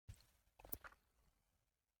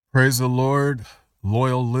Praise the Lord,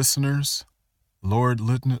 loyal listeners.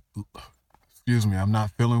 Excuse me, I'm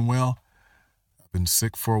not feeling well. I've been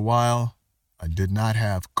sick for a while. I did not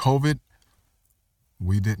have COVID.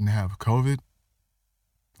 We didn't have COVID.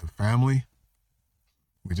 The family.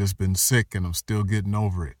 We just been sick and I'm still getting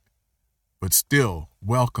over it. But still,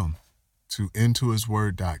 welcome to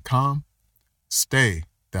intohisword.com.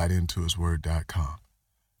 Stay.intohisword.com.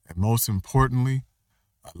 And most importantly,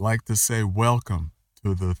 I'd like to say welcome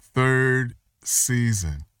to the third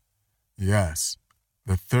season. Yes,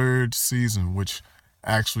 the third season, which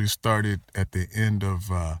actually started at the end of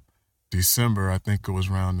December. I think it was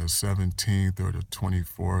around the 17th or the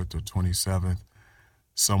 24th or 27th,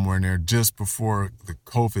 somewhere in there, just before the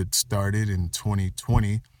COVID started in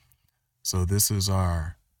 2020. So this is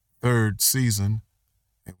our third season,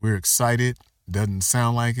 and we're excited. Doesn't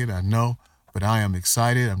sound like it, I know, but I am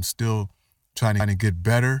excited. I'm still trying to get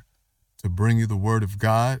better, to bring you the Word of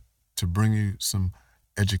God, to bring you some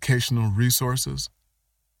educational resources,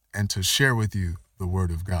 and to share with you the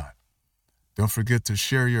Word of God. Don't forget to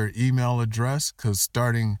share your email address, because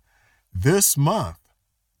starting this month,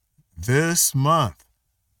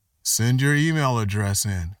 send your email address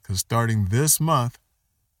in, because starting this month,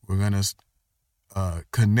 we're going to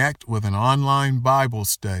connect with an online Bible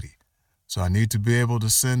study. So I need to be able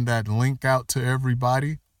to send that link out to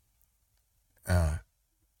everybody.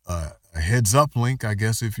 A heads up link, I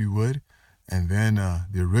guess, if you would. And then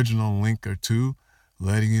the original link or two,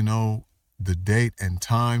 letting you know the date and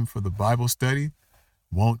time for the Bible study.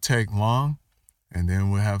 Won't take long. And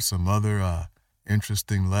then we'll have some other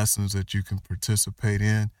interesting lessons that you can participate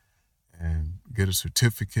in and get a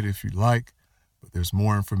certificate if you like. But there's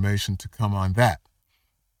more information to come on that.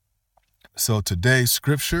 So today's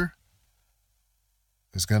scripture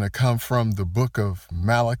is going to come from the book of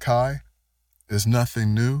Malachi. It's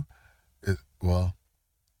nothing new.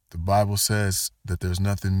 The Bible says that there's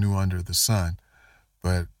nothing new under the sun,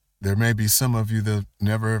 but there may be some of you that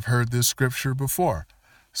never have heard this scripture before.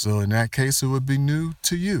 So in that case, it would be new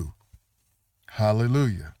to you.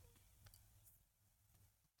 Hallelujah.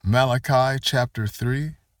 Malachi chapter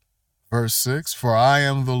 3, verse 6, "For I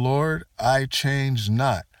am the Lord, I change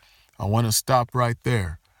not." I want to stop right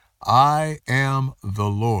there. I am the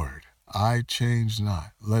Lord, I change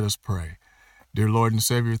not. Let us pray. Dear Lord and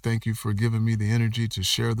Savior, thank you for giving me the energy to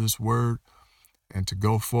share this word and to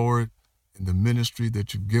go forward in the ministry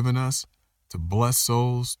that you've given us, to bless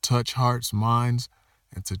souls, touch hearts, minds,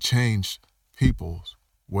 and to change people's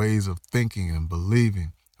ways of thinking and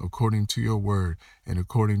believing according to your word and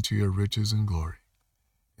according to your riches and glory.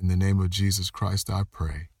 In the name of Jesus Christ, I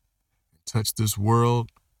pray. Touch this world.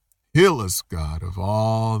 Heal us, God, of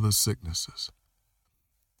all the sicknesses,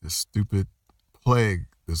 this stupid plague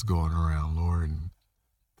that's going around, Lord, and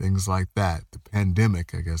things like that. The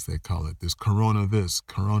pandemic, I guess they call it. This, corona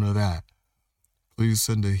that. Please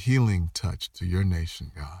send a healing touch to your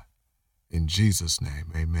nation, God. In Jesus'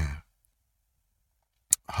 name, amen.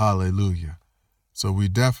 Hallelujah. So we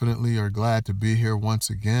definitely are glad to be here once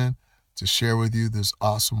again to share with you this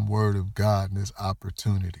awesome word of God and this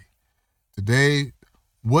opportunity. Today,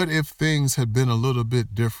 what if things had been a little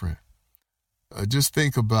bit different? Just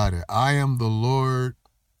think about it. I am the Lord,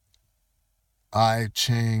 I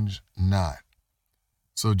change not.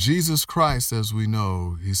 So Jesus Christ, as we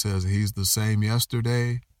know, he says he's the same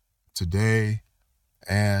yesterday, today,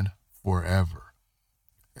 and forever.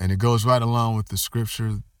 And it goes right along with the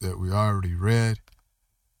scripture that we already read.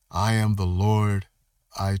 I am the Lord,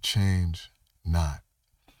 I change not.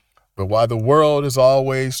 But while the world is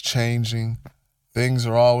always changing, things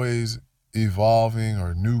are always evolving,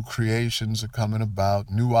 or new creations are coming about,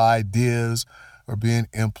 new ideas are being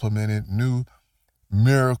implemented, new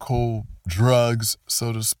miracle drugs,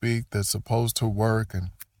 so to speak, that's supposed to work and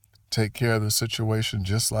take care of the situation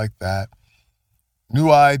just like that. New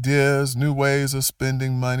ideas, new ways of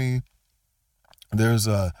spending money. There's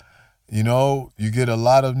you get a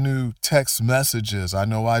lot of new text messages. I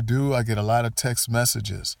know I do. I get a lot of text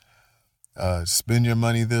messages. Spend your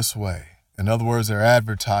money this way. In other words, they're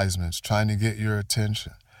advertisements trying to get your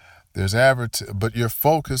attention. But you're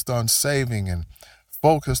focused on saving and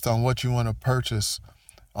focused on what you want to purchase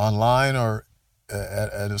online or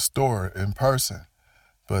at a store in person.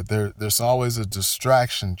 But there's always a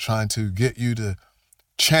distraction trying to get you to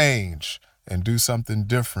change and do something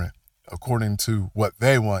different according to what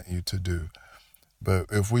they want you to do. But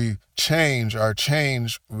if we change, our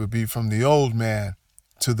change would be from the old man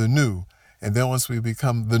to the new. And then once we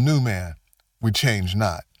become the new man, we change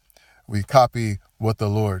not. We copy what the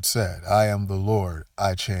Lord said. I am the Lord,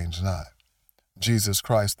 I change not. Jesus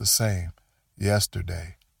Christ the same,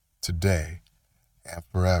 yesterday, today, and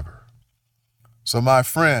forever. So my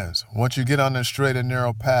friends, once you get on the straight and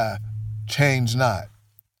narrow path, change not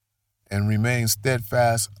and remain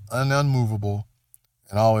steadfast and unmovable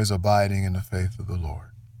and always abiding in the faith of the Lord.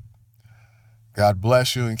 God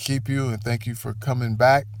bless you and keep you, and thank you for coming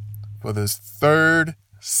back for this third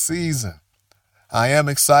season. I am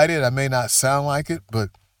excited. I may not sound like it, but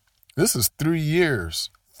this is 3 years.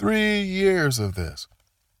 3 years of this.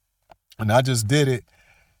 And I just did it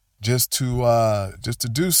just to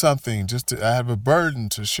do something, I have a burden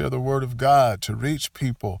to share the word of God, to reach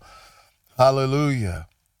people. Hallelujah.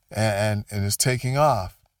 And it's taking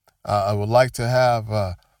off. I would like to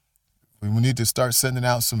have we need to start sending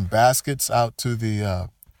out some baskets out to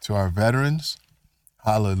our veterans.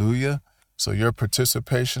 Hallelujah. So your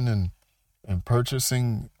participation in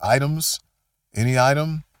purchasing items, any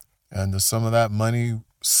item, and the sum of that money,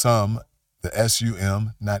 the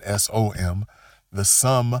S-U-M, not S-O-M, the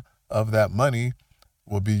sum of that money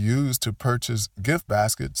will be used to purchase gift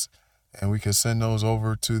baskets, and we can send those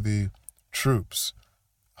over to the troops.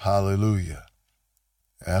 Hallelujah.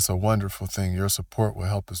 And that's a wonderful thing. Your support will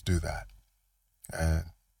help us do that. And,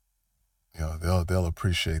 they'll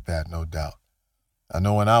appreciate that, no doubt. I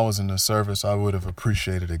know when I was in the service, I would have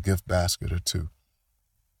appreciated a gift basket or two.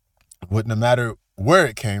 It wouldn't have mattered where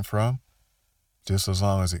it came from, just as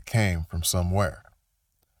long as it came from somewhere.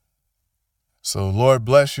 So Lord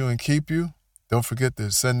bless you and keep you. Don't forget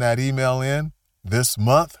to send that email in this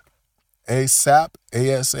month, ASAP,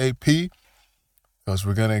 because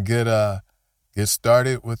we're going to get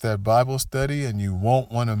started with that Bible study, and you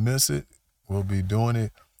won't want to miss it. We'll be doing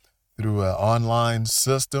it through an online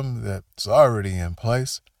system that's already in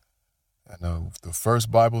place. And the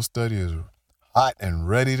first Bible study is hot and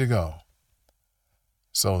ready to go.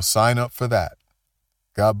 So sign up for that.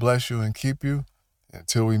 God bless you and keep you.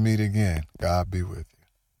 Until we meet again, God be with you.